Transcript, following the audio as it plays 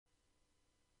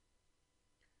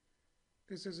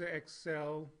This is an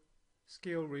Excel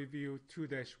skill review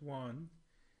 2-1,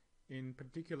 in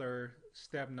particular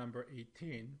step number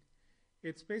 18.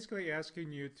 It's basically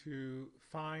asking you to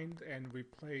find and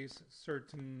replace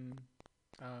certain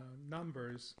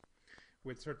numbers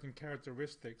with certain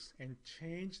characteristics and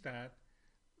change that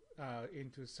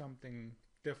into something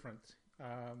different.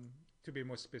 To be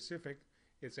more specific,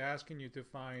 it's asking you to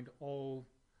find all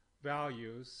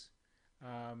values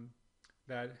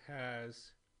that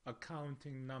has a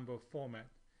counting number format.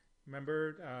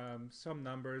 Remember, some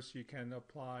numbers you can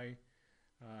apply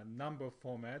number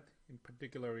format, in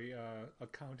particular a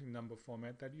counting number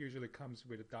format that usually comes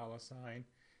with a dollar sign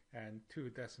and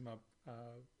 2 decimal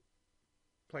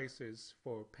places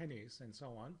for pennies and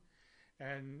so on.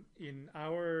 And in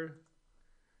our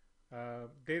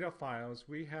data files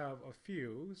we have a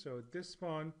few, so this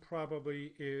one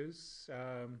probably is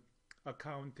a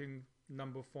counting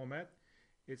number format.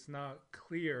 It's not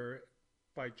clear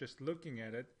by just looking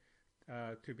at it.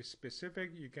 To be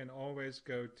specific, you can always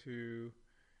go to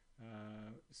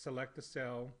select the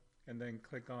cell and then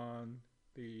click on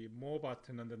the More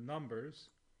button on the numbers,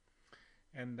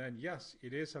 and then yes,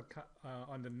 it is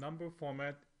on the number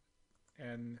format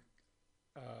and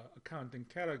accounting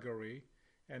category,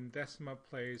 and decimal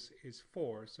place is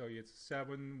 4, so it's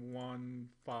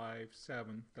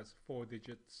 7157. That's 4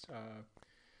 digits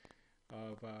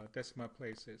of decimal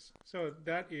places. So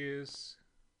that is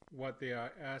what they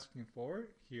are asking for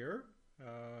here,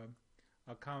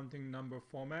 accounting number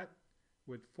format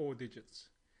with 4 digits,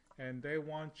 and they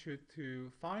want you to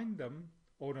find them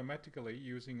automatically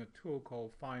using a tool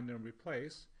called Find and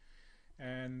Replace,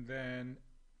 and then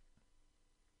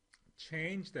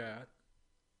change that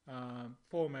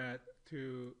format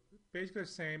to basically the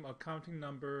same accounting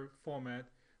number format,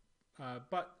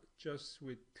 but just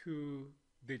with 2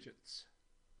 digits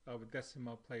of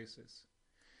decimal places.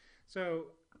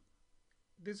 So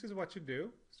this is what you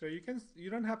do. So you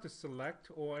don't have to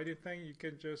select or anything. You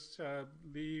can just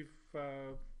leave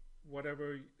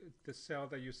whatever the cell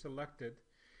that you selected,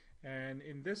 and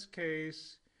in this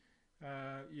case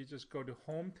you just go to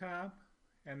Home tab,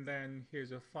 and then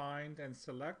here's a Find and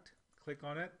Select. Click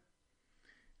on it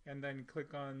and then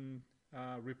click on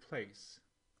Replace,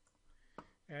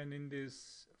 and in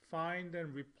this Find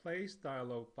and Replace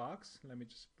dialog box, let me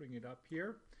just bring it up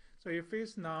here. So if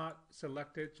it's not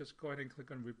selected, just go ahead and click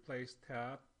on Replace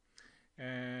tab,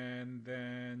 and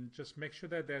then just make sure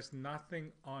that there's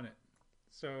nothing on it.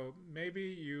 So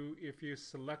maybe if you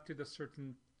selected a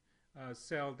certain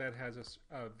cell that has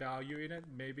a value in it,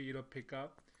 maybe it'll pick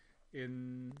up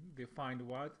in the Find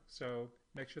What. So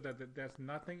make sure that there's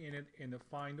nothing in it in the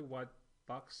Find What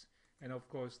box, and of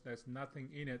course there's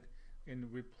nothing in it in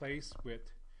Replace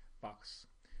With box.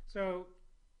 So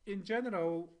in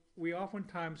general, we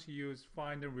oftentimes use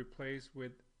Find and Replace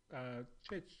with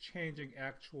changing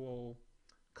actual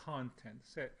content,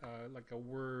 like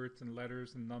words and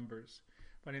letters and numbers.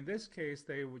 But in this case,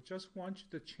 they would just want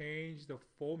you to change the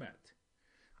format.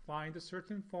 Find a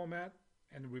certain format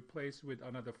and replace with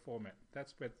another format.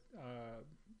 That's what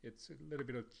it's a little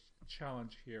bit of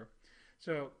challenge here.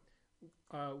 So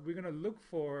we're going to look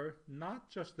for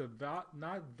not just the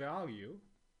value,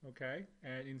 okay,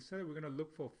 and instead we're going to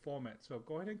look for format. So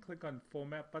go ahead and click on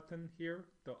Format button here,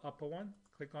 the upper one.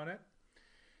 Click on it,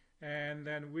 and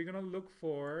then we're going to look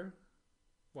for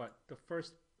what? The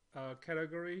first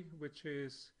category, which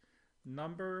is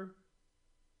number,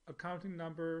 accounting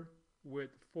number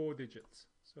with 4 digits.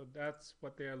 So that's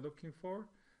what they are looking for.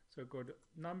 So go to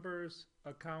Numbers,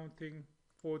 Accounting,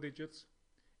 4 digits.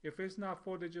 If it's not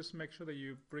 4 digits, make sure that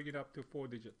you bring it up to 4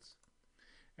 digits.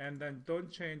 And then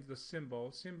don't change the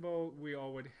symbol. Symbol, we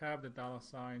already have the dollar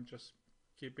sign, just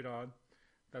keep it on.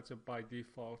 That's by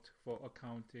default for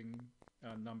accounting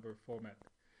number format.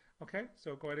 Okay,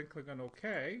 so go ahead and click on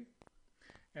OK.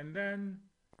 And then,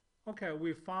 okay,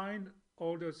 we find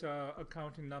all those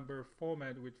accounting number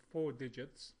format with 4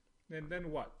 digits. And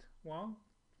then what? Well,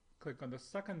 click on the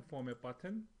second format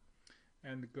button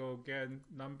and go again,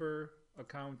 number,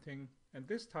 accounting, and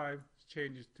this time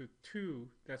change it to 2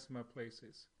 decimal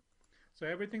places. So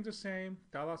everything's the same,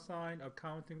 dollar sign,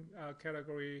 accounting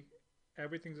category,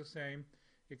 everything's the same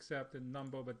except the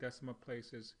number of decimal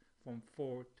places from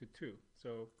 4 to 2.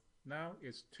 So now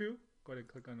it's 2. Go ahead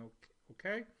and click on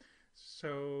OK.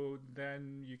 So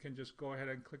then you can just go ahead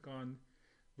and click on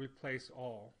Replace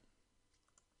All.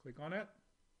 Click on it,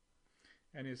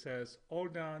 and it says all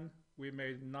done. We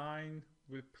made 9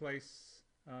 replaces.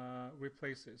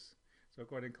 So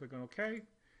go ahead and click on OK,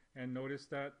 and notice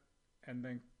that, and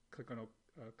then click on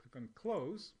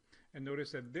Close, and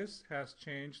notice that this has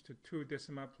changed to 2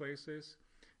 decimal places,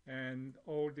 and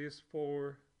all these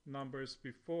four numbers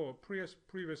before,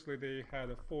 previously they had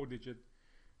a 4-digit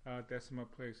decimal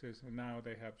places, and now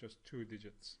they have just 2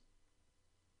 digits.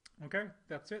 Okay,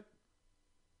 that's it.